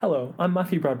Hello, I'm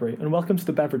Matthew Bradbury, and welcome to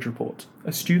The Beveridge Report,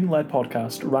 a student-led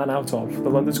podcast ran out of the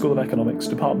London School of Economics,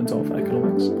 Department of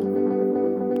Economics.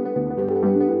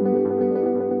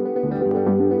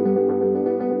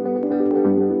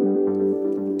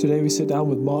 Today we sit down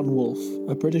with Martin Wolf,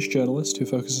 a British journalist who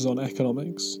focuses on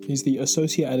economics. He's the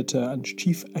associate editor and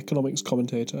chief economics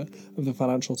commentator of the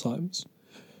Financial Times.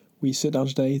 We sit down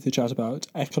today to chat about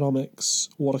economics,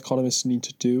 what economists need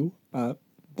to do,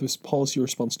 this policy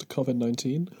response to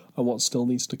COVID-19, and what still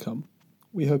needs to come.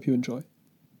 We hope you enjoy.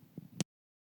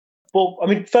 Well,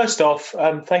 first off,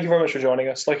 thank you very much for joining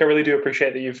us. I really do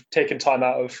appreciate that you've taken time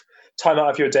out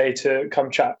of your day to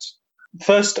come chat.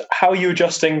 First, how are you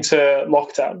adjusting to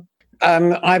lockdown?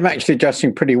 I'm actually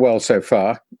adjusting pretty well so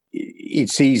far.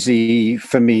 It's easy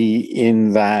for me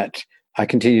in that I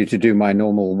continue to do my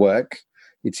normal work.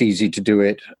 It's easy to do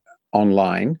it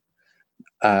online.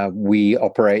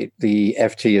 The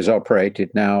FT has operated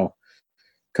now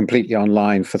completely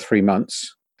online for 3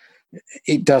 months.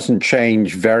 It doesn't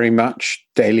change very much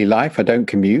daily life. I don't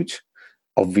commute.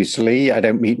 Obviously, I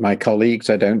don't meet my colleagues.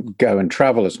 I don't go and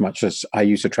travel as much as I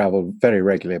used to travel very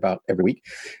regularly, about every week.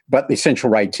 But the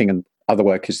essential writing and other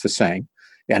work is the same.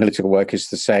 The analytical work is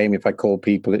the same. If I call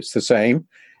people, it's the same.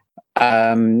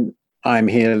 I'm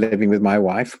here living with my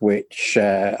wife, which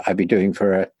I've been doing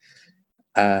for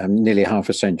nearly half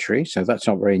a century, so that's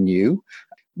not very new.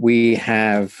 We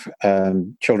have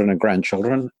children and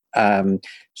grandchildren. One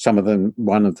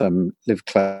of them live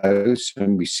close,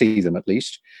 and we see them at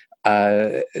least.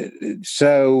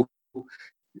 So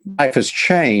life has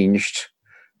changed,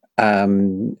 but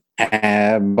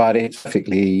it's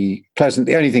perfectly pleasant.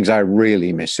 The only things I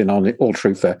really miss, in all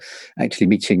truth, are actually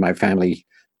meeting my family,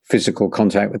 physical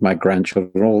contact with my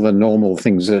grandchildren, all the normal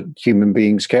things that human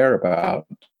beings care about.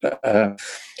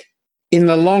 In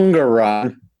the longer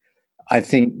run, I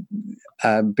think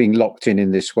being locked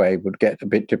in this way would get a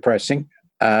bit depressing.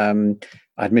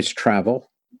 I'd miss travel.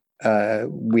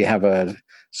 We have a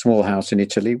small house in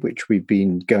Italy, which we've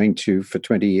been going to for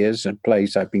 20 years, a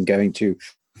place I've been going to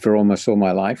for almost all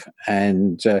my life.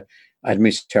 And I'd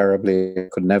miss terribly. I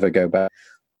could never go back.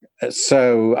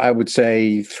 So I would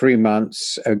say 3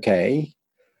 months, okay.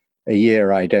 A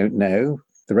year, I don't know.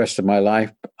 The rest of my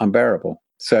life, unbearable.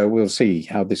 So we'll see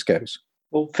how this goes.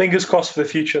 Well, fingers crossed for the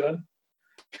future then.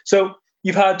 So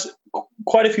you've had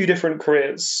quite a few different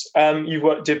careers.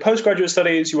 You did postgraduate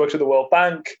studies, you worked at the World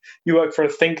Bank, you worked for a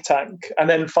think tank, and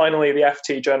then finally the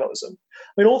FT journalism.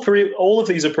 All of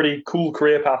these are pretty cool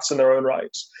career paths in their own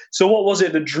right. So what was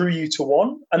it that drew you to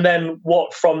one? And then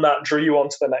what from that drew you on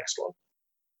to the next one?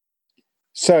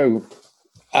 So,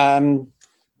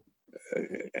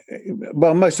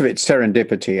 most of it's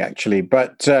serendipity, actually.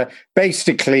 But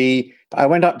basically, I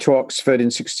went up to Oxford in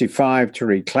 1965 to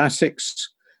read classics.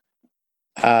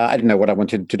 I didn't know what I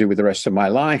wanted to do with the rest of my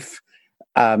life.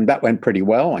 That went pretty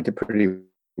well. I did pretty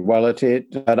well at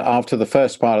it. But after the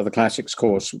first part of the classics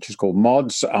course, which is called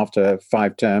MODS, after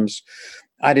 5 terms,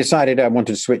 I decided I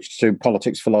wanted to switch to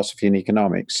politics, philosophy, and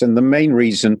economics. And the main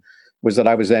reason was that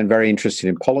I was then very interested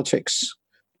in politics,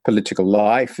 political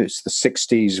life. It's the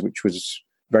 60s, which was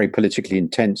very politically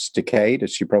intense decade,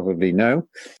 as you probably know.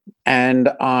 And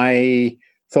I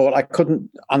thought I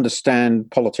couldn't understand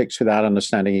politics without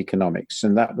understanding economics,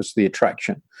 and that was the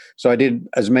attraction. So I did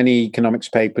as many economics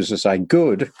papers as I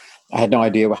could. I had no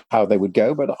idea how they would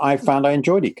go, but I found I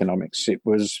enjoyed economics. It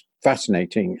was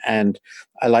fascinating, and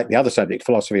I liked the other subject,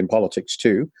 philosophy and politics,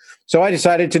 too. So I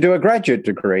decided to do a graduate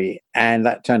degree, and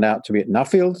that turned out to be at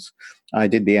Nuffield. I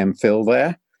did the MPhil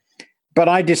there. But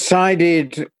I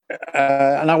decided,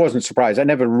 and I wasn't surprised, I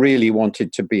never really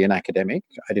wanted to be an academic.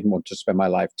 I didn't want to spend my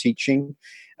life teaching.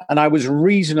 And I was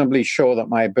reasonably sure that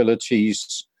my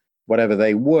abilities, whatever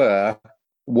they were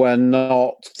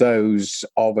not those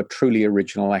of a truly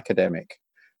original academic.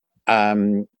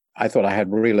 I thought I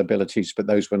had real abilities, but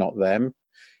those were not them.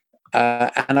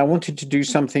 And I wanted to do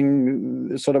something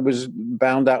that sort of was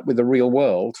bound up with the real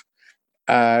world.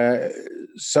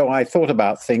 So I thought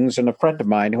about things, and a friend of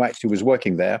mine who actually was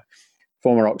working there,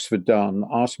 former Oxford Don,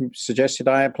 suggested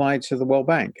I apply to the World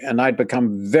Bank. And I'd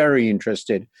become very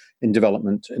interested in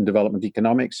development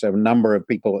economics. So a number of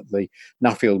people at the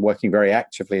Nuffield working very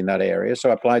actively in that area. So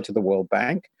I applied to the World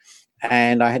Bank,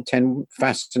 and I had 10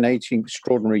 fascinating,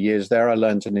 extraordinary years there. I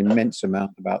learned an immense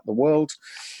amount about the world.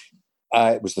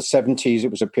 It was the 70s.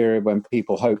 It was a period when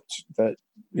people hoped that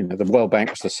the World Bank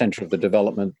was the center of the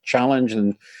development challenge,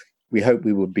 and we hoped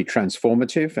we would be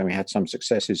transformative, and we had some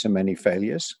successes and many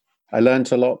failures. I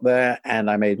learned a lot there, and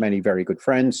I made many very good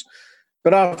friends.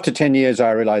 But after 10 years,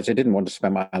 I realized I didn't want to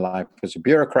spend my life as a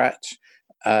bureaucrat.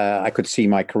 I could see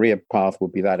my career path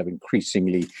would be that of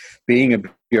increasingly being a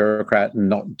bureaucrat and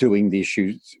not doing the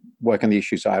issues, work on the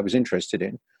issues I was interested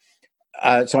in.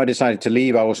 So I decided to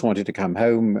leave. I also wanted to come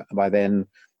home. By then,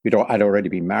 I'd already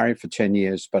been married for 10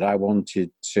 years, but I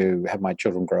wanted to have my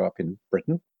children grow up in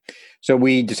Britain. So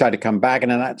we decided to come back.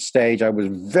 And at that stage, I was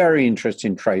very interested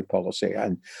in trade policy,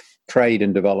 and trade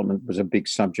and development was a big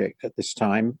subject at this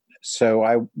time. So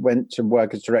I went to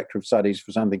work as director of studies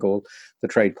for something called the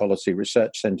Trade Policy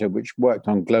Research Center, which worked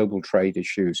on global trade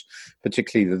issues,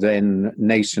 particularly the then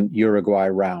nascent Uruguay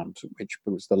round, which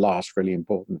was the last really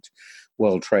important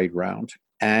world trade round.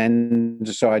 And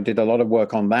so I did a lot of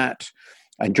work on that.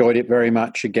 I enjoyed it very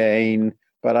much again,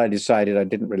 but I decided I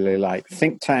didn't really like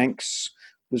think tanks.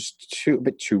 It was a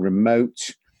bit too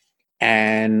remote.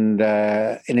 And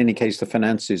in any case, the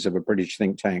finances of a British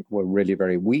think tank were really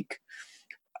very weak.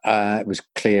 It was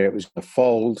clear it was a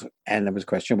fold, and there was a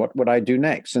question, what would I do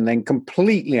next? And then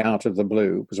completely out of the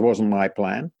blue, because it wasn't my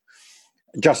plan,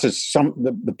 just as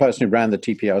the person who ran the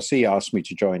TPRC asked me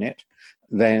to join it,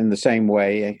 then the same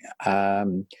way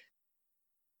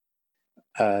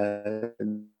the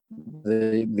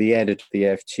editor of the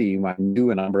FT, who I knew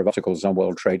a number of articles on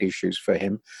world trade issues for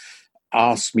him,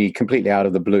 asked me completely out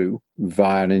of the blue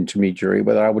via an intermediary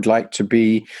whether I would like to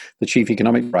be the chief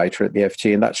economic writer at the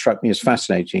FT, and that struck me as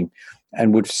fascinating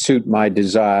and would suit my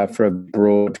desire for a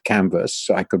broad canvas.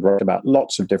 So I could write about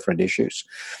lots of different issues,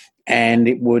 and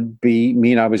it would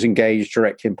mean I was engaged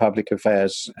directly in public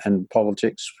affairs and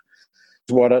politics,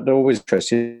 what I'd always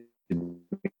interested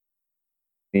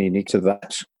me to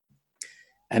that.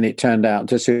 And it turned out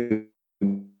to suit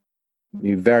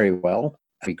me very well.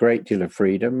 A great deal of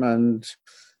freedom, and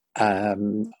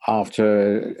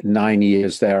after 9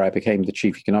 years there, I became the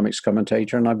chief economics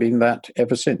commentator, and I've been that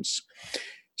ever since.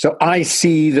 So I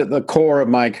see that the core of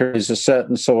my career is a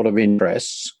certain set of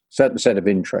interests,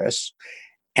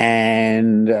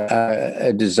 and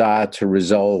a desire to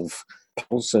resolve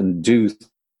puzzles and do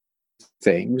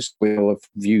things, with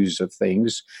views of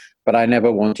things. But I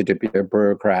never wanted to be a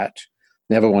bureaucrat,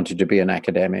 never wanted to be an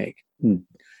academic.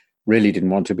 Really didn't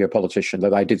want to be a politician,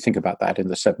 though I did think about that in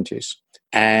the 70s.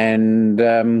 And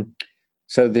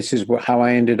so this is how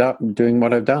I ended up doing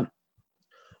what I've done.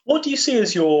 What do you see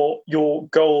as your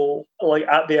goal, like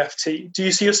at the FT? Do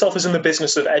you see yourself as in the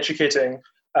business of educating,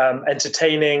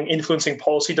 entertaining, influencing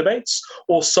policy debates,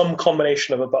 or some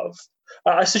combination of above?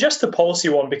 I suggest the policy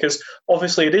one because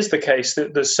obviously it is the case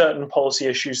that there's certain policy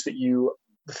issues the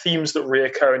themes that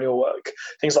reoccur in your work,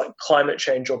 things like climate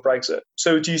change or Brexit.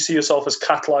 So do you see yourself as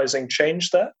catalyzing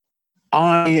change there?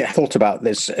 I thought about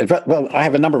this. Well, I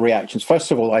have a number of reactions.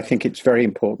 First of all, I think it's very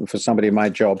important for somebody in my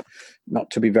job not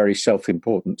to be very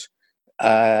self-important.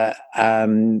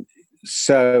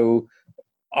 So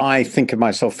I think of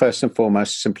myself first and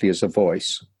foremost simply as a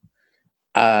voice.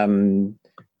 Whether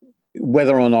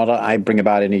or not I bring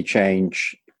about any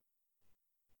change,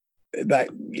 that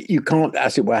you can't,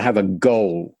 as it were, have a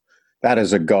goal. That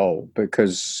is a goal,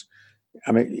 because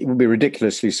I mean it would be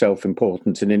ridiculously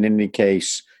self-important, and in any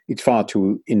case, it's far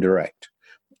too indirect.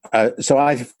 So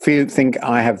I think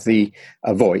I have a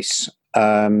voice,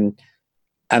 and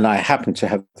I happen to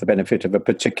have the benefit of a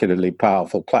particularly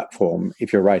powerful platform.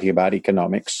 If you're writing about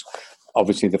economics,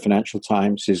 obviously the Financial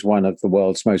Times is one of the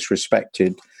world's most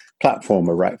respected platform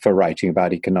for writing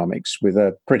about economics, with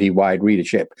a pretty wide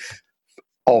readership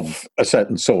of a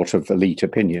certain sort of elite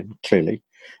opinion, clearly.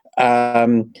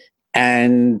 And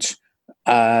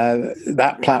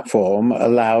that platform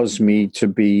allows me to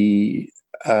be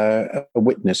a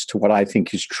witness to what I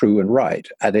think is true and right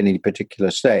at any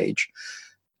particular stage,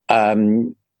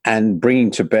 and bringing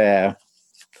to bear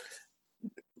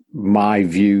my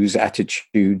views,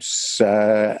 attitudes,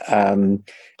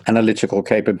 analytical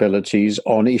capabilities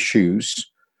on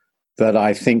issues that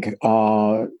I think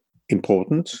are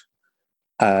important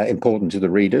to the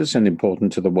readers and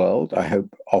important to the world, I hope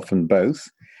often both,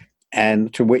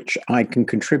 and to which I can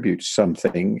contribute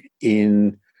something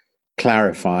in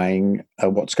clarifying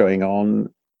what's going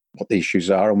on, what the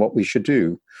issues are, and what we should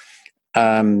do.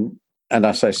 And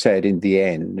as I said, in the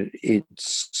end,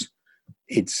 it's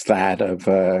that of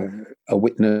a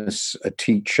witness, a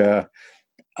teacher,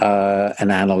 an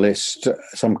analyst,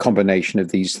 some combination of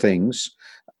these things,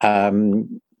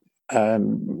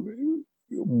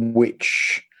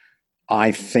 which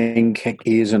I think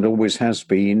is and always has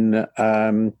been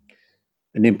an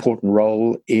important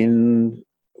role in,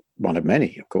 one of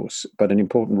many, of course, but an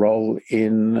important role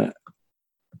in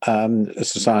a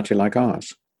society like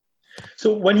ours.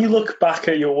 So when you look back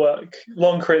at your work,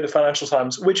 long career at the Financial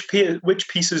Times, which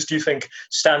pieces do you think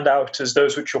stand out as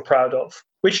those which you're proud of?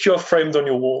 Which do you have framed on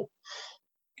your wall?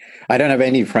 I don't have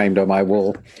any framed on my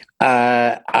wall.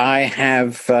 I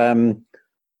have a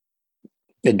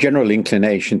general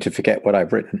inclination to forget what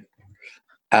I've written,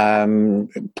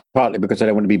 partly because I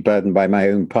don't want to be burdened by my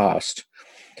own past.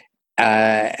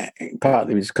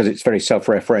 Partly because it's very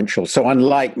self-referential. So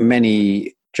unlike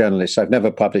many journalists, I've never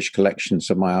published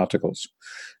collections of my articles.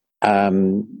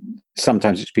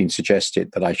 Sometimes it's been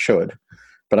suggested that I should,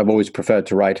 but I've always preferred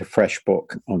to write a fresh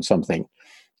book on something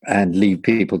and leave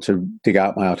people to dig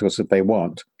out my articles if they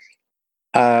want.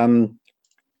 The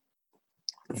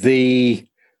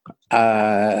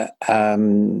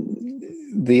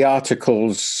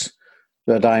articles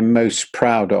that I'm most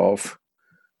proud of,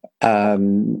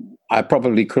 I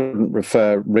probably couldn't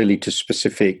refer really to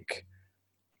specific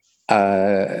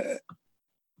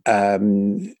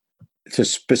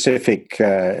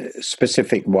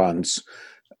ones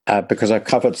because I've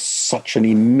covered such an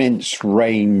immense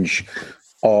range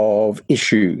of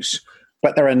issues.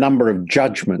 But there are a number of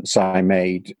judgments I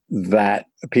made that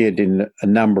appeared in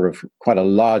quite a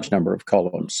large number of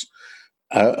columns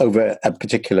over a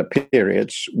particular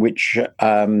period, which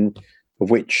I'm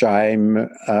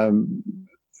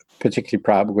particularly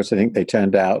proud because I think they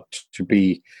turned out to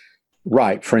be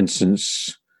right. For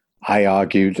instance, I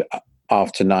argued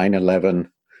after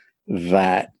 9/11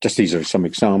 that, just these are some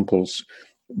examples,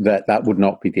 that would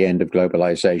not be the end of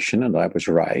globalization, and I was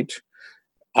right.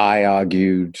 I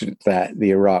argued that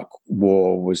the Iraq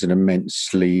War was an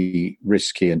immensely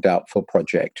risky and doubtful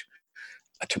project,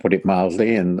 to put it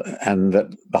mildly, and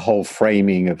that the whole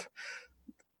framing of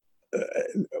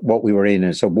what we were in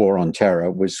as a war on terror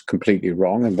was completely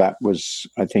wrong, and that was,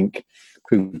 I think,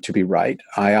 proved to be right.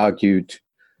 I argued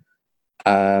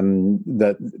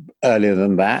that earlier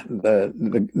than that,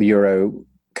 the euro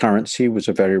currency was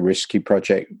a very risky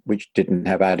project which didn't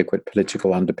have adequate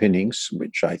political underpinnings,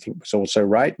 which I think was also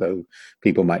right, though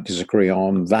people might disagree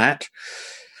on that.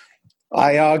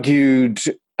 I argued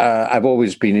I've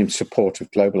always been in support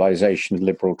of globalization and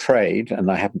liberal trade,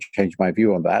 and I haven't changed my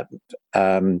view on that.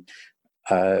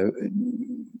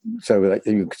 So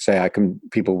you could say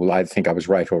people will either think I was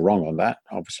right or wrong on that.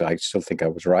 Obviously, I still think I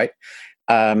was right.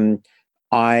 But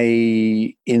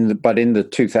in the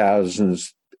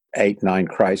 2008-9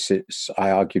 crisis,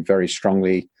 I argued very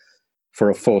strongly for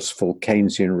a forceful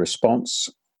Keynesian response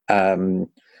and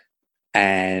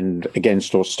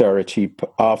against austerity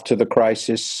after the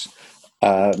crisis,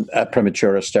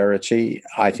 premature austerity.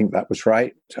 I think that was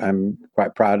right. I'm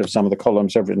quite proud of some of the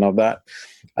columns I've written on that.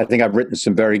 I think I've written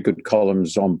some very good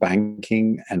columns on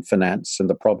banking and finance and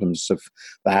the problems of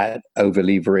that,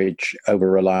 over-leverage,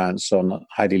 over-reliance on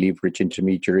highly leveraged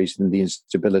intermediaries and the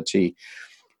instability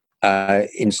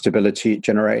it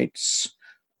generates.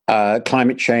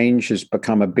 Climate change has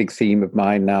become a big theme of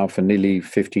mine now for nearly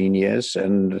 15 years,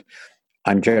 and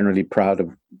I'm generally proud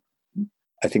of,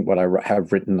 I think what I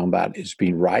have written on that has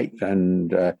been right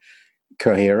and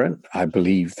coherent. I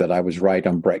believe that I was right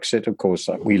on Brexit. Of course,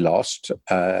 we lost,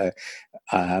 but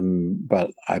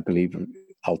I believe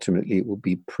ultimately it will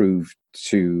be proved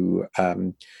to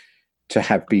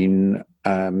have been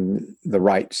the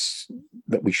rights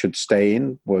that we should stay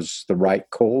in was the right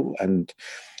call. And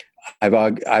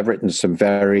I've written some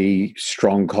very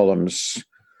strong columns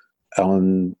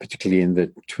on, particularly in the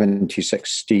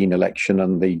 2016 election,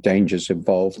 and the dangers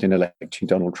involved in electing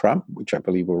Donald Trump, which I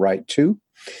believe were right too.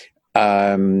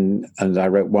 And I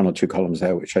wrote one or two columns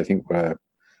there, which I think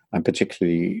I'm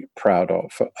particularly proud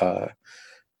of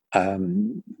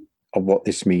what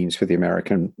this means for the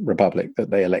American Republic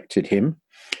that they elected him.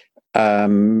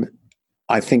 I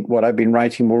think what I've been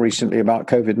writing more recently about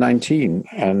COVID-19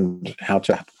 and how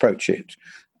to approach it,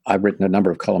 I've written a number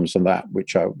of columns on that,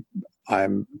 which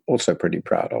I'm also pretty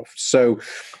proud of. So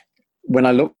when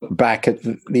I look back at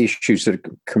the issues that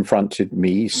confronted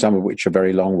me, some of which are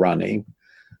very long running,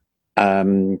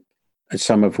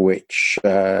 some of which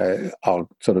are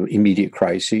sort of immediate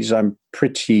crises, I'm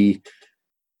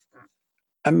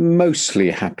mostly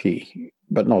happy,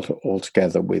 but not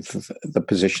altogether, with the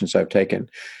positions I've taken.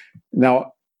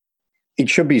 Now, it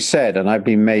should be said, and I've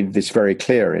been made this very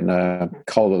clear in a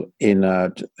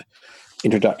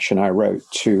introduction I wrote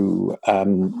to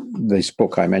this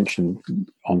book I mentioned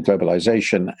on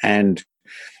globalization, and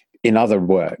in other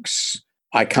works,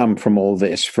 I come from all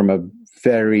this from a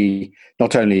very,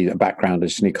 not only a background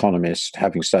as an economist,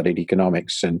 having studied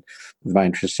economics and my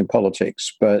interest in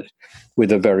politics, but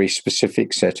with a very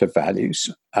specific set of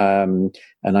values. And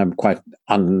I'm quite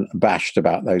unabashed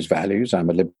about those values.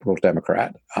 I'm a liberal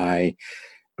Democrat. I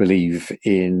believe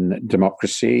in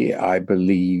democracy. I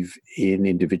believe in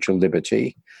individual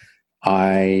liberty.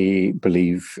 I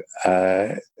believe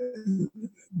that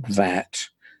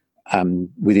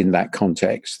Within that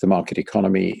context, the market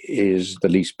economy is the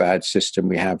least bad system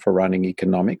we have for running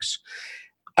economics.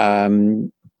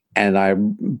 And I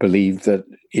believe that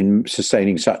in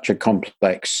sustaining such a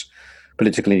complex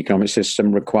political and economic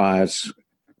system requires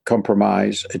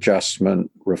compromise, adjustment,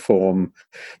 reform,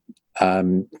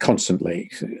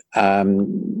 constantly.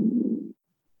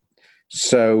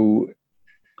 So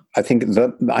I think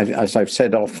that, as I've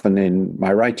said often in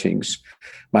my writings,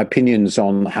 my opinions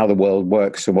on how the world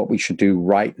works and what we should do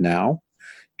right now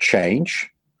change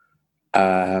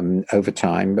over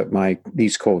time, but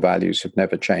these core values have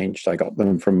never changed. I got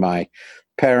them from my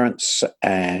parents,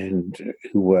 and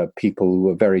who were people who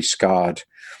were very scarred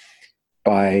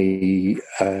by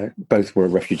both were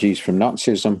refugees from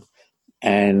Nazism,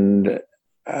 and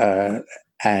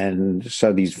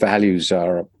so these values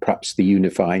are perhaps the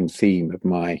unifying theme of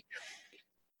my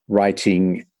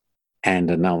writing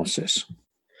and analysis.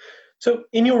 So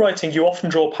in your writing, you often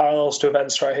draw parallels to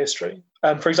events throughout history.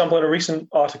 For example, in a recent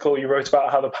article, you wrote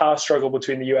about how the power struggle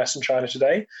between the US and China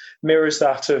today mirrors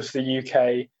that of the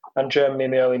UK and Germany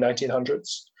in the early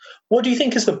 1900s. What do you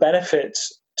think is the benefit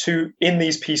in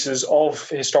these pieces of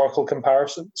historical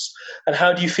comparisons? And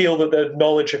how do you feel that the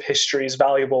knowledge of history is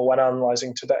valuable when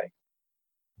analysing today?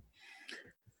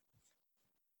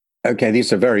 Okay,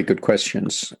 these are very good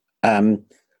questions. A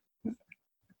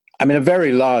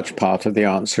very large part of the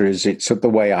answer is it's the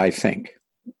way I think.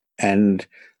 And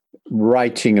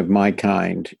writing of my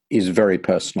kind is very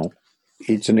personal.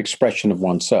 It's an expression of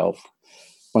oneself,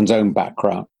 one's own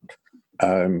background,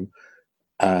 the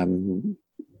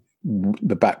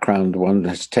background one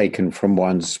has taken from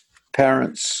one's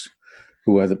parents,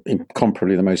 who are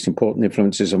incomparably the most important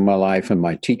influences of my life, and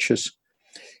my teachers,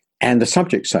 and the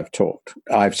subjects I've taught,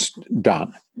 I've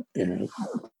done.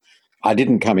 I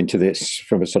didn't come into this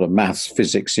from a sort of maths,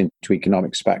 physics into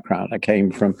economics background. I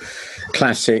came from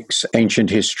classics,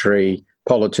 ancient history,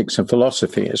 politics and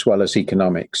philosophy, as well as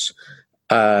economics.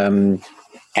 And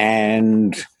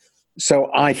so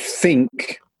I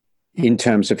think in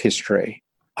terms of history,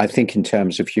 I think in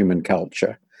terms of human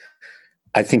culture,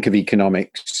 I think of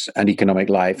economics and economic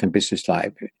life and business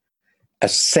life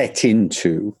as set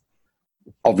into,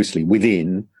 obviously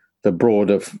within the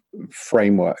broader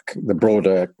framework, the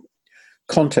broader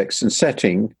context and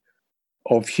setting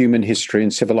of human history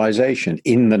and civilization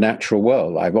in the natural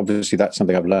world. Obviously, that's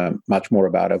something I've learned much more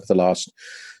about over the last,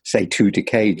 say, 2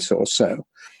 decades or so.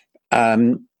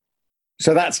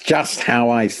 So that's just how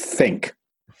I think,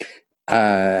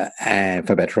 and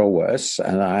for better or worse.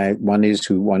 And one is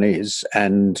who one is.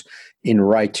 And in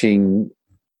writing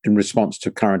in response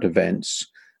to current events,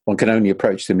 one can only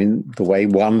approach them in the way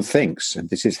one thinks. And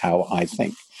this is how I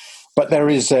think. But there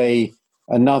is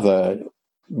another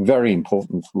very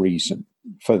important reason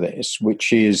for this,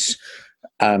 which is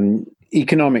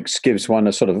economics gives one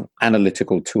a sort of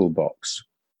analytical toolbox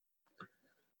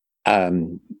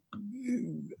of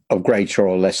greater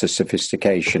or lesser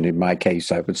sophistication. In my case,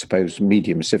 I would suppose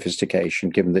medium sophistication,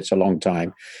 given that it's a long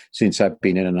time since I've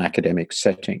been in an academic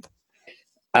setting.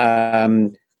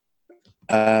 But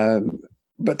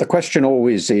the question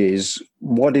always is,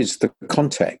 what is the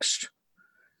context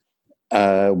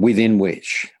within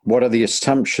which, what are the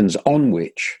assumptions on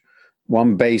which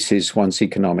one bases one's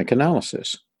economic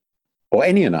analysis, or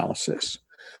any analysis,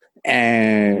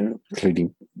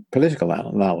 including political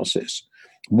analysis?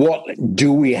 What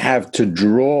do we have to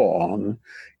draw on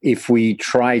if we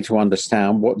try to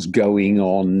understand what's going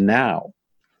on now?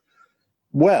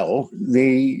 Well,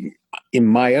 in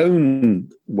my own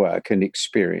work and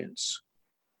experience,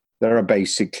 there are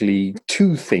basically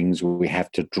 2 things we have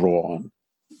to draw on,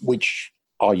 which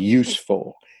are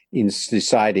useful in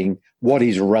deciding what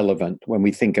is relevant when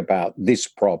we think about this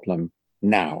problem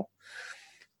now.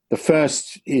 The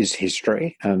first is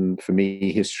history, and for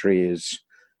me, history is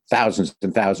thousands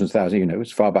and thousands,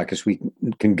 as far back as we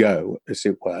can go, as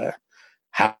it were,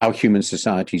 how human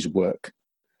societies work,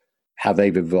 how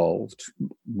they've evolved,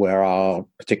 where our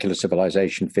particular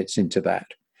civilization fits into that.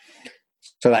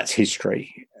 So that's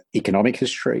history. Economic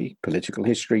history, political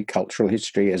history, cultural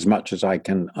history, as much as I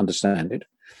can understand it.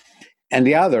 And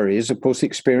the other is, of course, the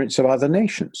experience of other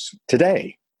nations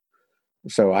today.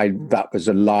 So that was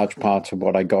a large part of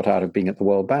what I got out of being at the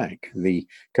World Bank, the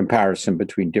comparison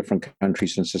between different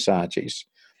countries and societies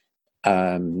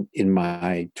in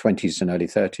my 20s and early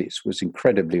 30s was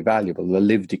incredibly valuable. The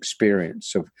lived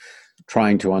experience of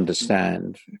trying to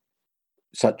understand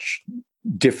such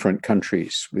different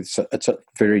countries with such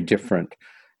very different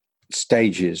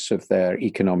stages of their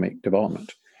economic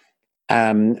development.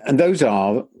 And those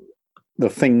are the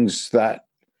things that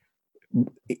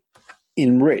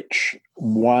enrich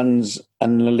one's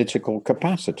analytical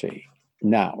capacity.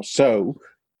 Now, so,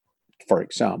 for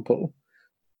example,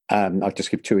 I'll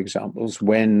just give two examples.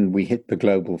 When we hit the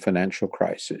global financial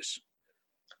crisis,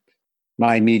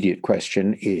 my immediate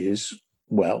question is,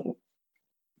 well,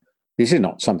 this is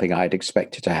not something I'd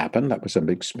expected to happen. That was a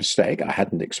big mistake. I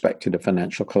hadn't expected a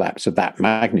financial collapse of that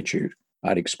magnitude.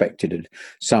 I'd expected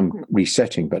some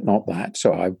resetting, but not that.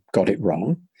 So I got it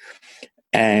wrong.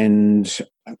 And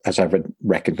as I've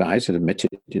recognized and admitted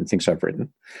in things I've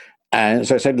written. And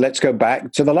so I said, let's go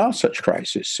back to the last such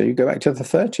crisis. So you go back to the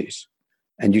 30s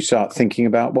and you start thinking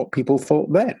about what people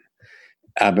thought then.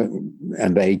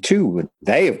 And they too,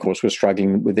 of course, were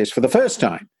struggling with this for the first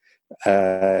time.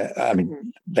 There'd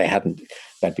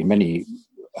been many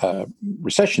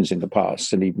recessions in the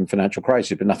past and even financial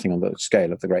crises, but nothing on the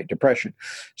scale of the Great Depression.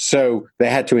 So they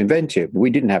had to invent it. We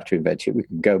didn't have to invent it. We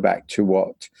could go back to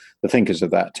what the thinkers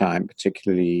of that time,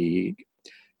 particularly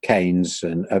Keynes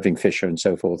and Irving Fisher and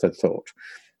so forth, had thought.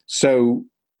 So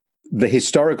the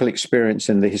historical experience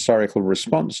and the historical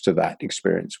response to that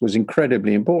experience was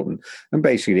incredibly important. And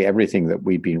basically everything that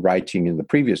we'd been writing in the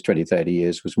previous 20, 30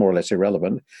 years was more or less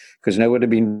irrelevant because no one had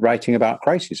been writing about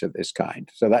crises of this kind.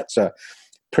 So that's a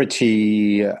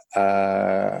pretty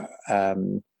powerful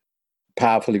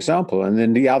example. And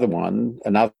then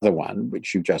another one,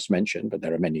 which you just mentioned, but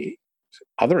there are many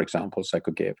other examples I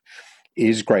could give,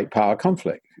 is great power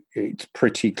conflict. It's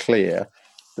pretty clear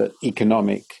that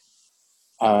economic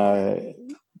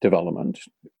development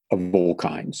of all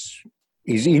kinds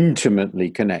is intimately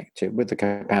connected with the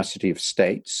capacity of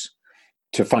states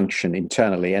to function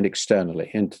internally and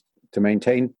externally and to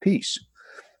maintain peace.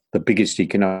 The biggest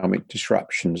economic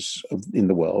disruptions in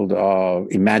the world are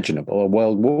imaginable are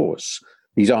world wars.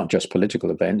 These aren't just political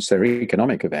events, they're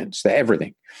economic events, they're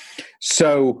everything.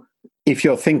 So if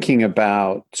you're thinking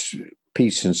about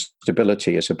peace and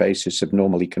stability as a basis of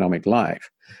normal economic life,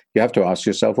 you have to ask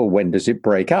yourself, well, when does it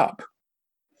break up?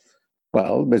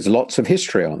 Well, there's lots of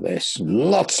history on this,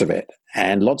 lots of it,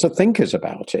 and lots of thinkers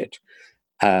about it.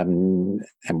 And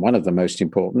one of the most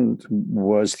important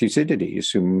was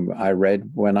Thucydides, whom I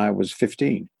read when I was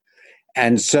 15.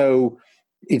 And so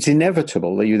it's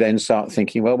inevitable that you then start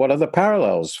thinking, well, what are the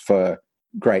parallels for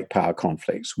great power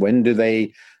conflicts? When do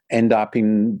they end up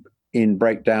in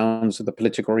breakdowns of the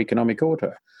political or economic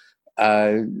order?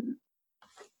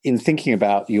 In thinking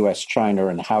about US-China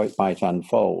and how it might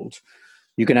unfold,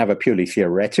 you can have a purely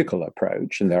theoretical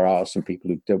approach, and there are some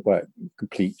people who work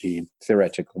completely in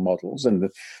theoretical models, and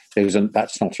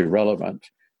that's not irrelevant.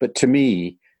 But to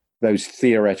me, those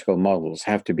theoretical models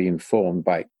have to be informed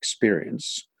by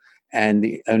experience, and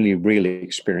the only real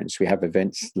experience we have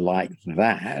events like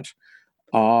that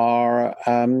are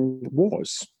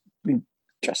wars.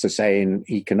 Just to say in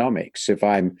economics, if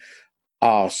I'm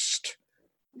asked,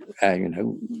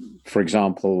 for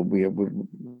example, we have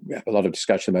a lot of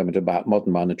discussion at the moment about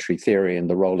modern monetary theory and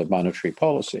the role of monetary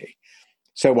policy.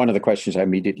 So one of the questions I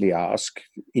immediately ask,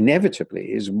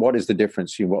 inevitably, is what is the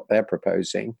difference between what they're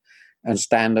proposing and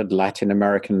standard Latin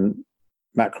American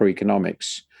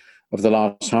macroeconomics of the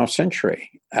last half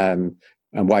century? And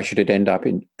why should it end up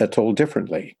at all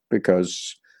differently?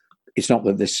 Because it's not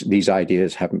that these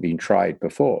ideas haven't been tried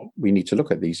before. We need to look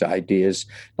at these ideas,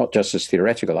 not just as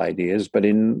theoretical ideas, but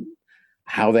in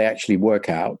how they actually work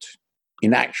out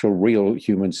in actual real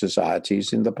human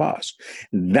societies in the past.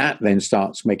 That then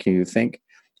starts making you think,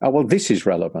 oh, well, this is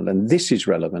relevant and this is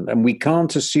relevant. And we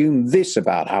can't assume this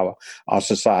about how our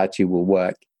society will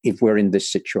work if we're in this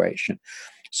situation.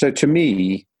 So to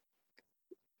me,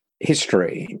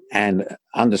 history and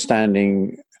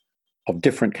understanding of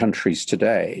different countries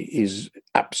today is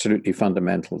absolutely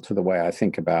fundamental to the way I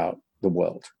think about the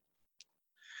world.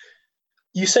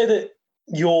 You say that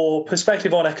your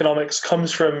perspective on economics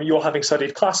comes from your having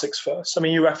studied classics first. I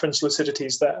mean, you referenced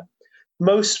Thucydides there.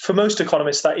 For most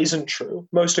economists, that isn't true.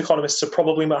 Most economists are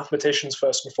probably mathematicians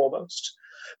first and foremost.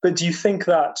 But do you think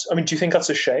that's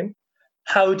a shame?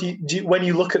 How do you, when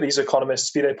you look at these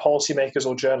economists, be they policymakers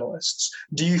or journalists,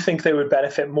 do you think they would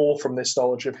benefit more from this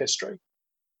knowledge of history?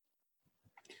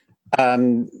 I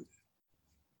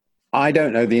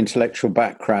don't know the intellectual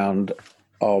background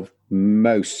of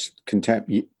most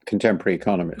contemporary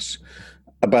economists,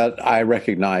 but I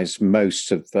recognize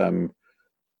most of them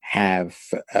have,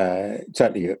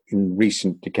 certainly in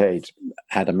recent decades,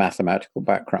 had a mathematical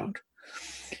background.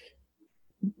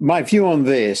 My view on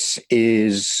this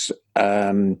is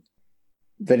that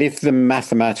if the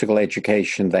mathematical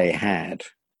education they had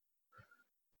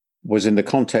was in the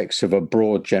context of a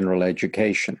broad general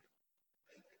education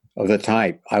of the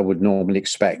type I would normally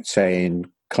expect, say, in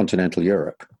continental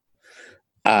Europe,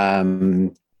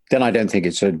 then I don't think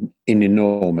it's an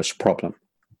enormous problem.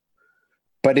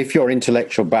 But if your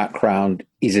intellectual background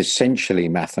is essentially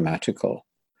mathematical,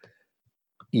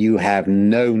 you have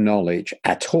no knowledge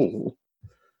at all,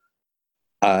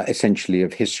 essentially,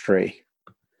 of history,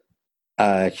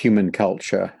 human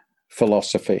culture,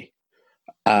 philosophy,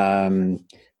 then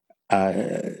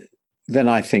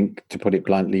I think, to put it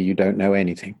bluntly, you don't know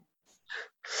anything.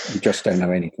 You just don't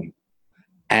know anything.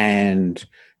 And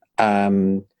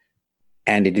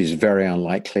it is very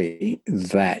unlikely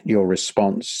that your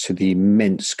response to the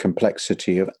immense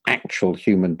complexity of actual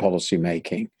human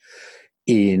policymaking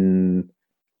in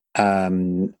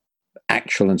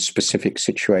actual and specific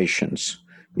situations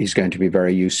is going to be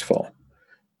very useful,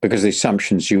 because the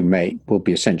assumptions you make will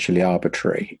be essentially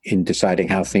arbitrary in deciding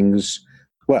how things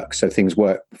work. So things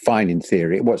work fine in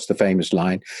theory. What's the famous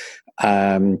line?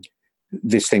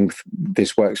 This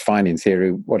works fine in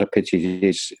theory. What a pity it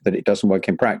is that it doesn't work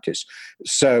in practice.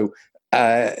 So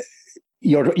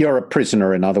you're a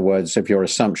prisoner, in other words, of your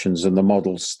assumptions and the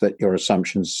models that your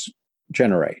assumptions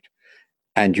generate.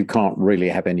 And you can't really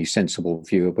have any sensible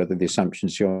view of whether the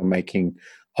assumptions you're making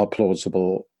are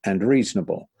plausible and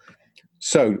reasonable.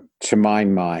 So, to my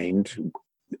mind,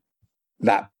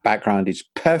 that background is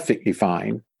perfectly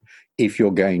fine if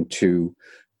you're going to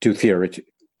do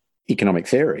economic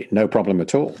theory. No problem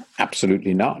at all.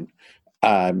 Absolutely none.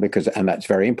 And that's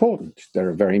very important. There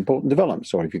are very important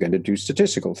developments. Or if you're going to do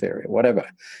statistical theory or whatever.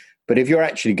 But if you're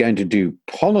actually going to do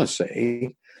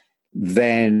policy,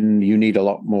 then you need a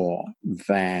lot more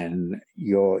than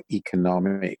your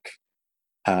economic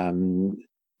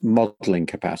modeling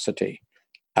capacity.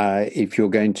 If you're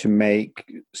going to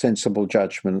make sensible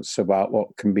judgments about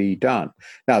what can be done.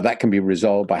 Now, that can be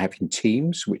resolved by having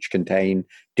teams which contain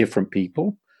different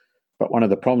people. But one of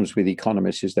the problems with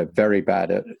economists is they're very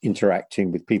bad at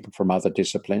interacting with people from other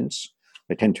disciplines.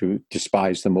 They tend to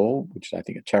despise them all, which is, I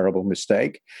think, a terrible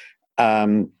mistake.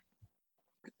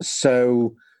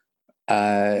 So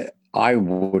I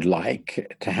would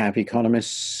like to have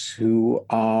economists who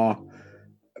are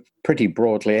pretty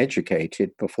broadly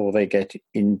educated before they get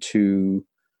into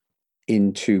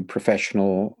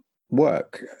professional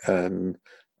work,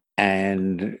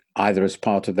 and either as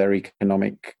part of their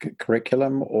economic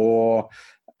curriculum or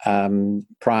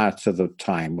prior to the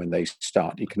time when they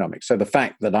start economics. So the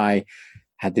fact that I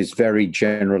had this very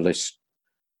generalist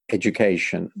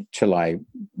education till I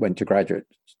went to graduate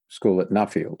school at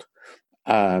Nuffield,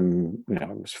 I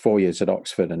was 4 years at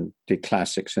Oxford and did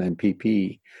classics and then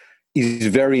PPE, is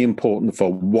very important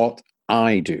for what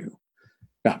I do.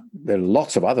 Now, there are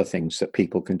lots of other things that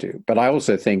people can do, but I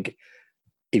also think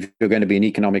if you're going to be an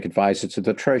economic advisor to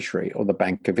the Treasury or the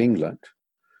Bank of England,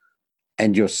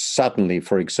 and you're suddenly,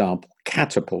 for example,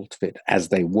 catapulted, as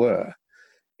they were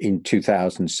in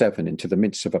 2007, into the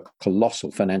midst of a colossal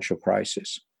financial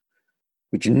crisis,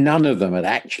 which none of them had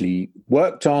actually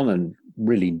worked on, and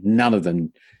really none of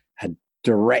them had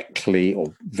directly,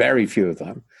 or very few of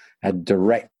them, had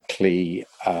directly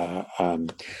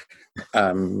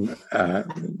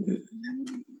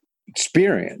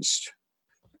experienced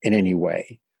in any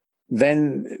way,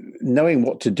 then knowing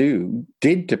what to do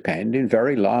did depend in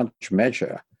very large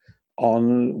measure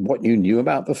on what you knew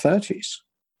about the 30s,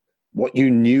 what you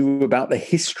knew about the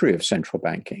history of central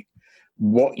banking,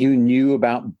 what you knew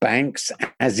about banks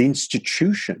as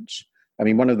institutions. I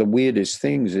mean, one of the weirdest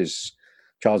things is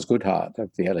Charles Goodhart of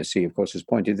the LSE, of course, has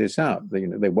pointed this out.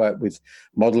 They work with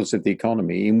models of the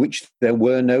economy in which there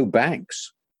were no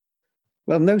banks.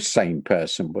 Well, no sane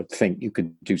person would think you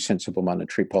could do sensible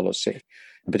monetary policy,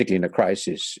 and particularly in a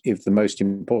crisis, if the most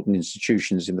important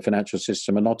institutions in the financial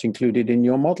system are not included in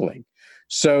your modeling.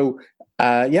 So,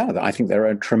 I think there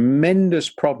are tremendous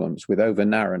problems with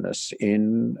over-narrowness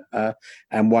and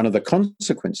one of the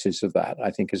consequences of that,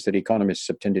 I think, is that economists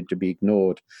have tended to be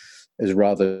ignored as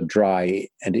rather dry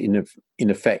and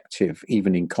ineffective,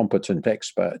 even incompetent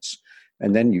experts,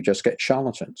 and then you just get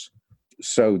charlatans.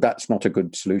 So that's not a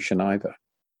good solution either.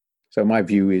 So my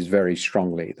view is very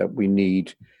strongly that we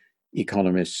need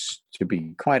economists to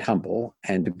be quite humble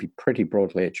and to be pretty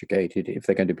broadly educated if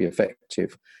they're going to be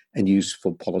effective and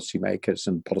useful policymakers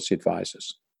and policy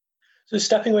advisors. So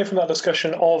stepping away from that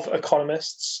discussion of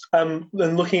economists and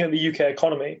looking at the UK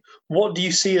economy, what do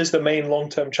you see as the main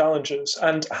long-term challenges,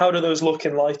 and how do those look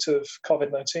in light of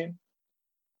COVID-19?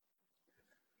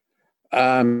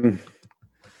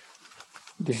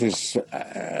 This is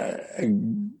a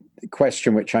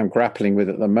question which I'm grappling with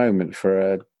at the moment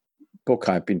for a book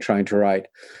I've been trying to write.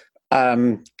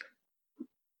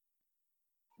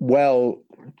 Well,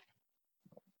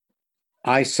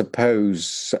 I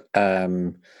suppose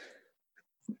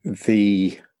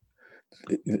the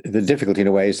the difficulty in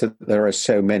a way is that there are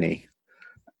so many.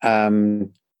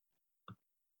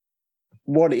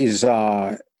 What is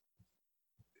the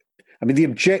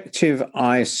objective,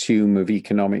 I assume, of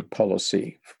economic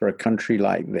policy for a country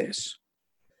like this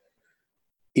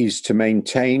is to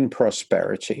maintain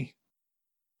prosperity,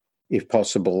 if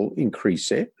possible,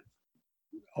 increase it.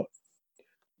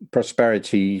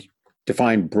 Prosperity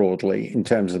defined broadly in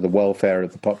terms of the welfare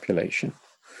of the population.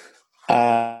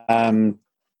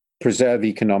 Preserve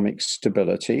economic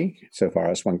stability so far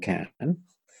as one can.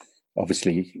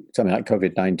 Obviously, something like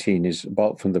COVID-19 is a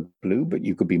bolt from the blue, but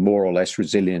you could be more or less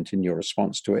resilient in your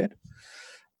response to it.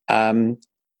 And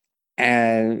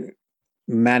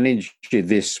manage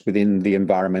this within the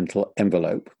environmental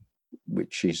envelope,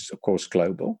 which is, of course,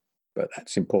 global, but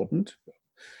that's important.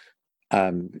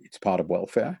 It's part of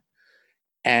welfare.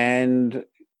 And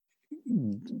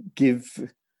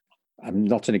I'm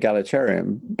not an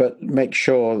egalitarian, but make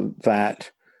sure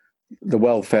that the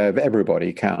welfare of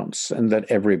everybody counts and that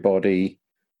everybody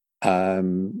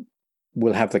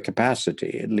will have the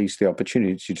capacity, at least the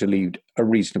opportunity, to lead a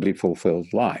reasonably fulfilled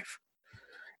life.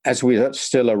 As we are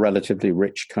still a relatively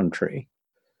rich country,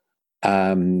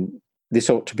 this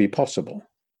ought to be possible.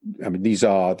 These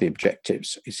are the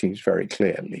objectives, it seems very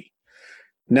clearly.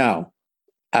 Now,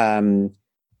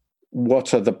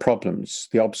 what are the problems,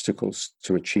 the obstacles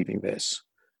to achieving this?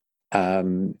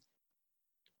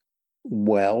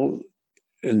 Well,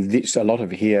 a lot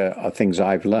of here are things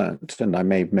I've learned, and I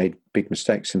may have made big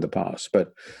mistakes in the past,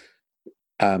 but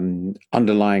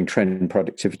underlying trend in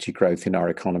productivity growth in our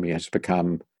economy has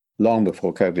become, long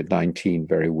before COVID-19,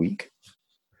 very weak.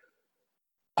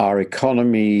 Our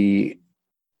economy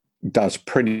does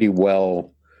pretty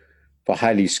well for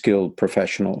highly skilled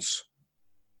professionals,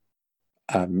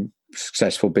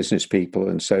 successful business people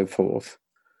and so forth,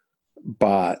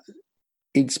 but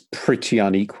it's pretty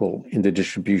unequal in the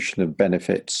distribution of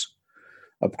benefits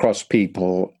across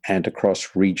people and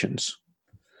across regions.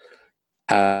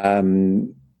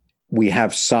 We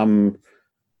have some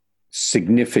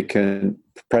significant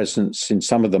presence in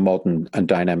some of the modern and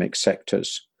dynamic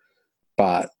sectors,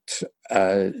 but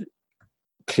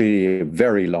clearly a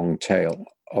very long tail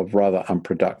of rather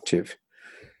unproductive,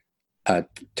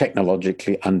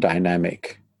 technologically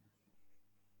undynamic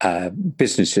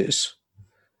businesses.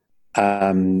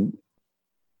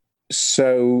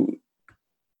 So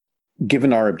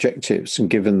given our objectives and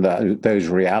given those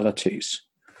realities,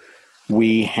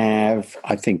 we have,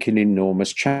 I think, an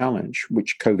enormous challenge,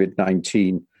 which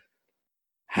COVID-19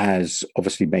 has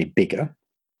obviously made bigger,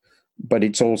 but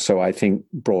it's also, I think,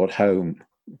 brought home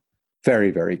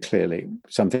very, very clearly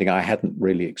something I hadn't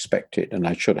really expected, and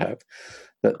I should have,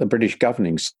 that the British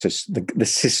governing system, the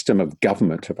system of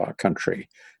government of our country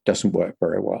doesn't work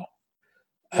very well.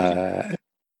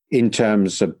 In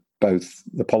terms of both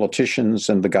the politicians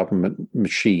and the government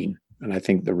machine. And I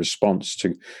think the response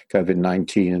to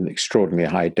COVID-19 and the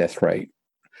extraordinarily high death rate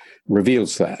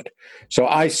reveals that. So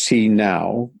I see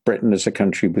now Britain as a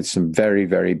country with some very,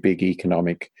 very big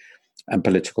economic and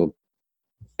political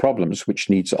problems, which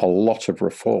needs a lot of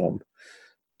reform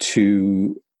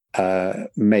to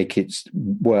make it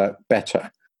work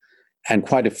better. And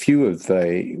quite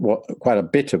a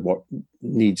bit of what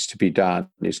needs to be done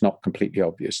is not completely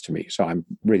obvious to me. So I'm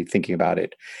really thinking about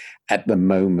it at the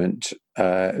moment,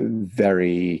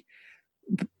 really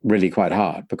quite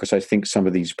hard, because I think some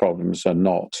of these problems are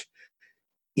not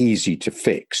easy to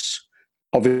fix.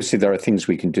 Obviously, there are things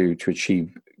we can do to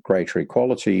achieve greater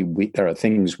equality. There are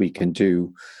things we can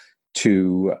do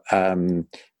to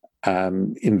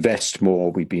invest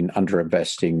more. We've been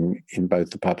underinvesting in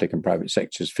both the public and private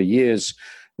sectors for years.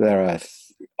 There are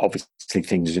obviously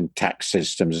things in tax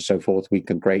systems and so forth we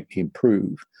can greatly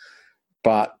improve.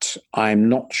 But I'm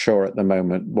not sure at the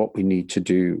moment what we need to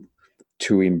do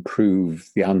to improve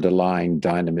the underlying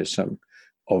dynamism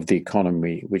of the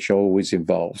economy, which always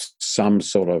involves some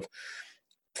sort of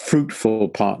fruitful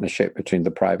partnership between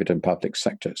the private and public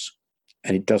sectors.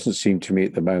 And it doesn't seem to me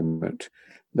at the moment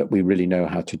that we really know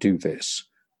how to do this.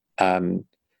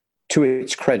 To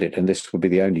its credit, and this would be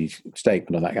the only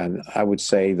statement on that, I would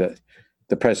say that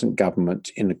the present government,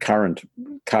 in the current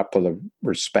couple of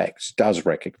respects, does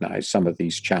recognize some of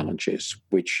these challenges,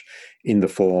 which in the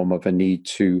form of a need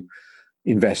to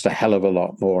invest a hell of a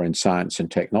lot more in science and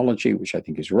technology, which I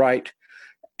think is right,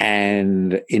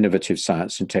 and innovative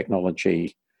science and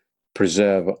technology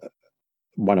preserve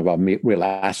one of our real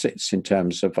assets in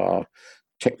terms of our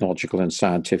technological and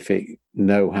scientific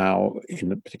know-how,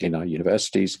 particularly in our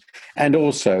universities, and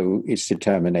also its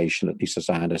determination, at least as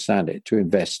I understand it, to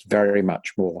invest very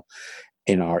much more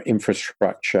in our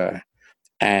infrastructure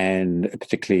and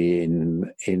particularly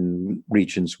in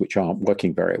regions which aren't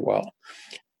working very well.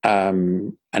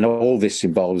 And all this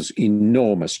involves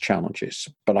enormous challenges,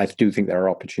 but I do think there are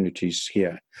opportunities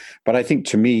here. But I think,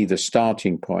 to me, the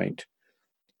starting point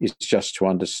is just to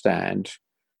understand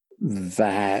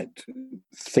that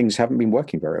things haven't been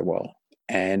working very well,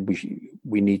 and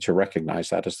we need to recognize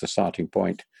that as the starting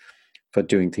point for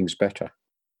doing things better.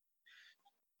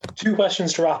 Two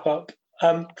questions to wrap up.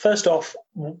 First off,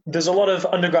 there's a lot of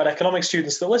undergrad economics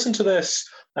students that listen to this,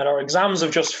 and our exams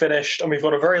have just finished, and we've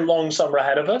got a very long summer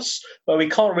ahead of us, where we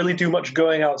can't really do much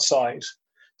going outside.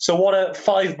 So what are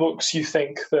 5 books you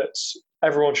think that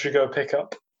everyone should go pick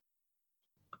up?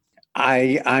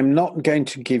 I'm not going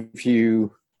to give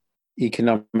you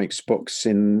economics books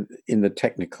in the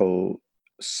technical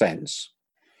sense.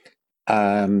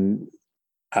 And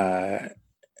I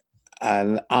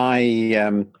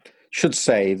should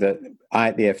say that I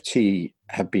at the FT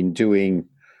have been doing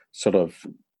sort of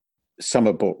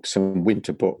summer books and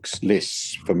winter books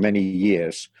lists for many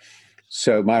years.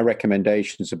 So my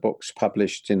recommendations are books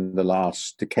published in the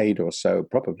last decade or so,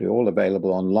 probably all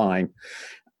available online,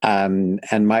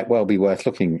 and might well be worth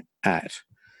looking at.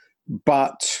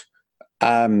 But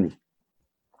I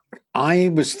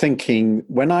was thinking,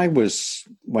 when I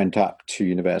went up to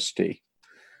university,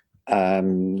 I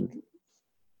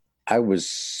was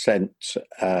sent.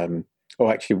 I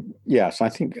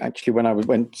think when I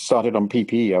started on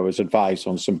PPE, I was advised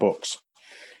on some books,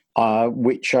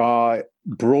 which are,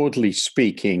 broadly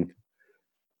speaking,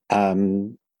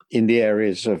 in the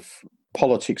areas of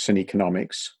politics and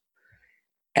economics,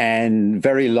 and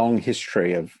very long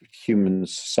history of human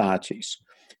societies.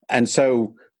 And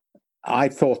so I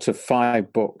thought of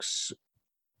 5 books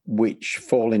which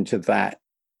fall into that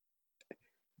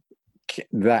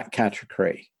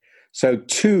category. So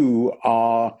 2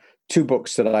 are 2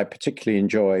 books that I particularly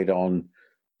enjoyed on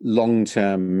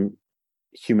long-term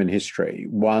human history.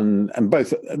 One, and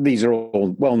both these are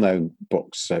all well-known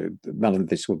books, so none of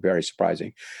this would be very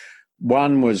surprising.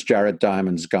 One was Jared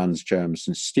Diamond's Guns, Germs,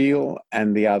 and Steel,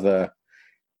 and the other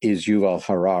is Yuval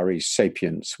Harari's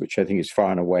Sapiens, which I think is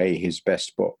far and away his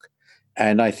best book.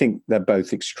 And I think they're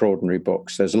both extraordinary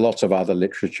books. There's a lot of other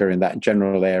literature in that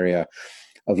general area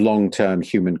of long-term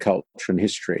human culture and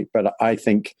history, but I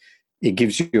think it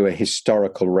gives you a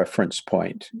historical reference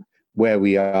point where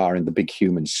we are in the big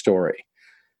human story,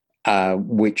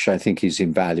 which I think is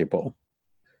invaluable.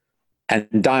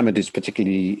 And Diamond is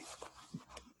particularly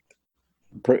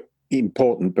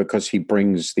important because he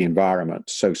brings the environment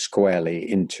so squarely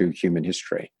into human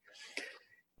history.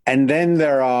 And then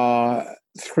there are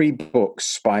 3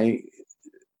 books by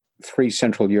 3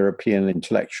 Central European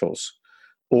intellectuals,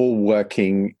 all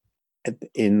working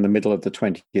in the middle of the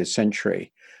 20th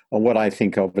century on what I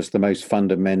think of as the most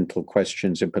fundamental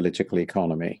questions in political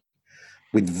economy,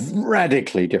 with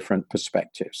radically different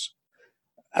perspectives,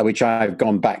 which I've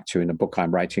gone back to in a book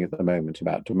I'm writing at the moment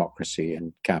about democracy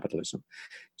and capitalism.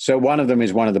 So one of them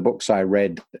is one of the books I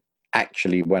read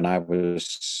actually when I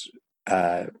was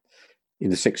in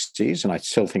the 60s, and I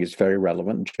still think it's very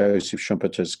relevant, Joseph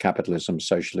Schumpeter's Capitalism,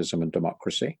 Socialism, and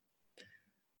Democracy.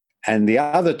 And the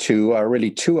other 2 are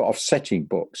really 2 offsetting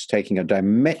books, taking a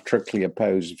diametrically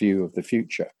opposed view of the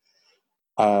future,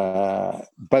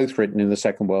 both written in the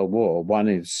Second World War. One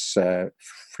is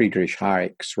Friedrich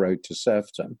Hayek's Road to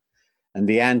Serfdom, and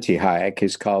the anti-Hayek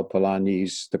is Karl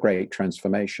Polanyi's The Great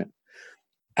Transformation.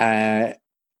 I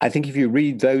think if you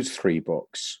read those 3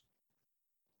 books,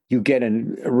 you get a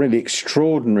really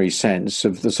extraordinary sense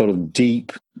of the sort of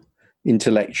deep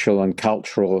intellectual and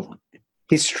cultural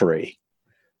history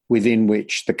within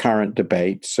which the current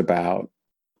debates about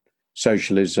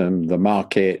socialism, the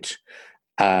market,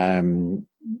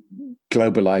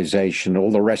 globalization,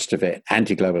 all the rest of it,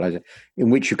 anti-globalization, in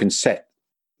which you can set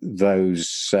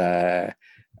those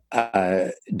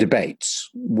debates,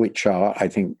 which are, I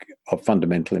think, of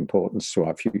fundamental importance to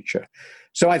our future.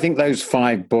 So I think those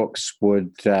 5 books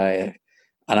would, and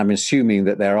I'm assuming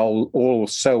that they're all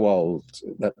so old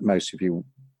that most of you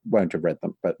won't have read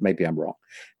them, but maybe I'm wrong.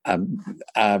 And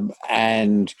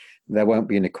there won't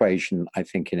be an equation, I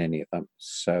think, in any of them.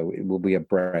 So it will be a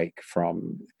break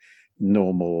from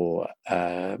normal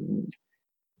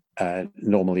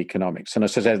economics. And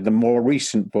as I said, the more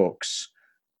recent books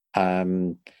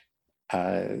that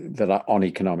are on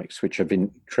economics, which have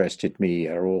interested me,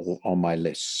 are all on my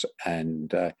lists.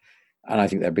 And I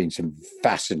think there have been some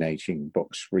fascinating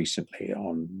books recently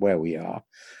on where we are,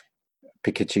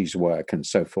 Piketty's work and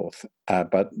so forth.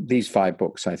 But these 5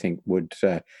 books, I think, would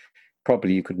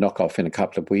probably you could knock off in a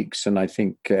couple of weeks. And I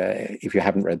think if you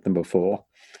haven't read them before,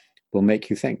 will make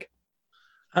you think.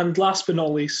 And last but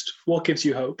not least, what gives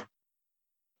you hope?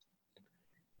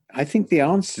 I think the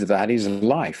answer to that is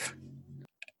life.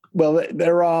 Well,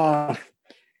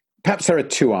 perhaps there are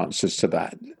two answers to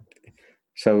that.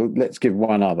 So let's give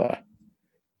one other.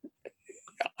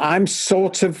 I'm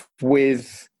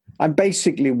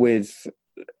basically with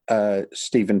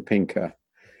Steven Pinker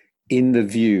in the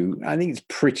view, I think it's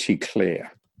pretty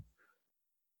clear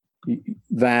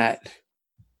that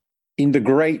in the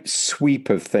great sweep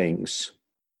of things,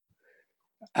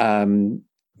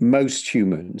 most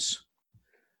humans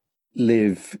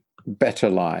live better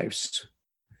lives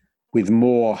with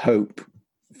more hope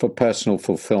for personal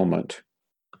fulfillment,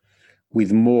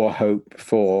 with more hope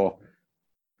for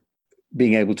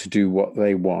being able to do what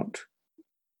they want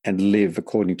and live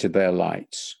according to their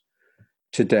lights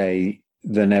today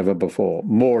than ever before.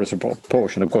 More as a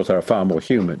proportion, of course, there are far more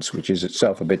humans, which is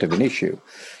itself a bit of an issue.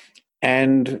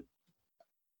 And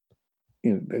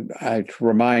I'd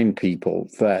remind people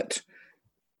that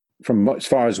from as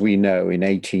far as we know, in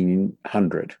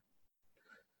 1800,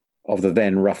 of the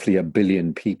then roughly 1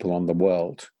 billion people on the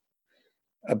world,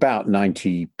 about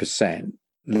 90%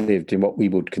 lived in what we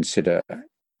would consider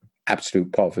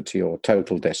absolute poverty or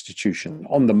total destitution,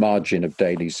 on the margin of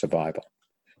daily survival,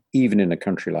 even in a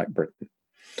country like Britain.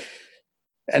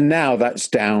 And now that's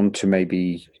down to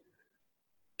maybe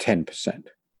 10%.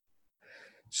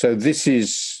 So this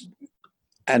is,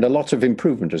 and a lot of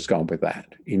improvement has gone with that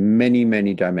in many,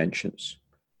 many dimensions.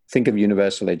 Think of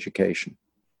universal education.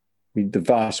 I mean, the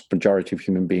vast majority of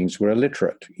human beings were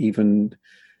illiterate, even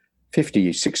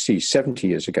 50, 60, 70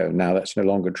 years ago. Now that's no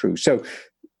longer true. So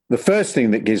the first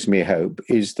thing that gives me hope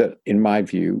is that, in my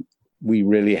view, we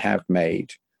really have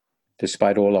made,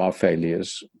 despite all our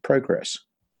failures, progress.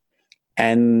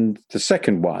 And the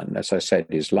second one, as I said,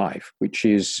 is life, which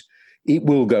is, it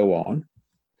will go on.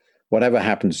 Whatever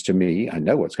happens to me, I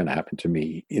know what's going to happen to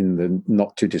me in the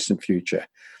not too distant future.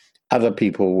 Other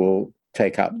people will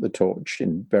take up the torch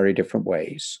in very different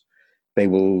ways. They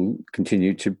will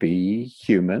continue to be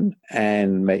human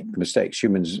and make the mistakes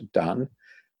humans have done,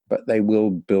 but they will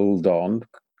build on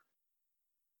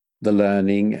the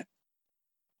learning,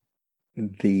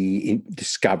 the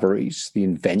discoveries, the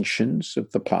inventions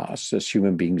of the past, as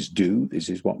human beings do. This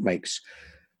is what makes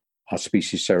our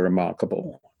species so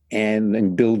remarkable. And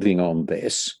in building on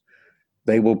this,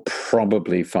 they will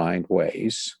probably find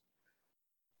ways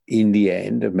in the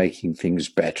end of making things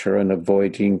better and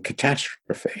avoiding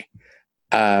catastrophe.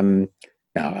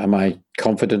 Now, am I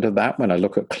confident of that when I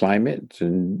look at climate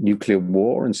and nuclear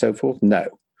war and so forth? No.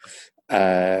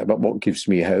 But what gives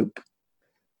me hope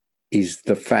is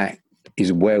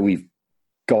where we've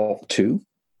got to,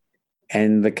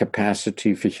 and the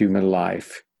capacity for human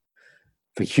life,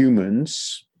 for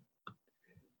humans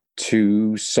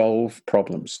to solve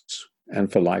problems and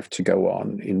for life to go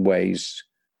on in ways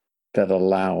that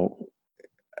allow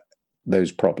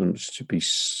those problems to be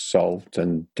solved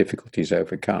and difficulties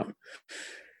overcome.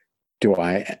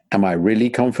 Am I really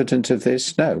confident of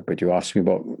this? No, but you ask me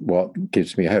what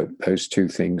gives me hope. Those two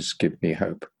things give me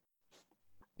hope.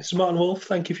 Mr. Martin Wolf,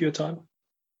 thank you for your time.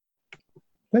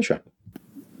 Pleasure.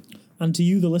 And to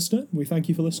you, the listener, we thank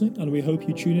you for listening, and we hope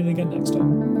you tune in again next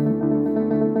time.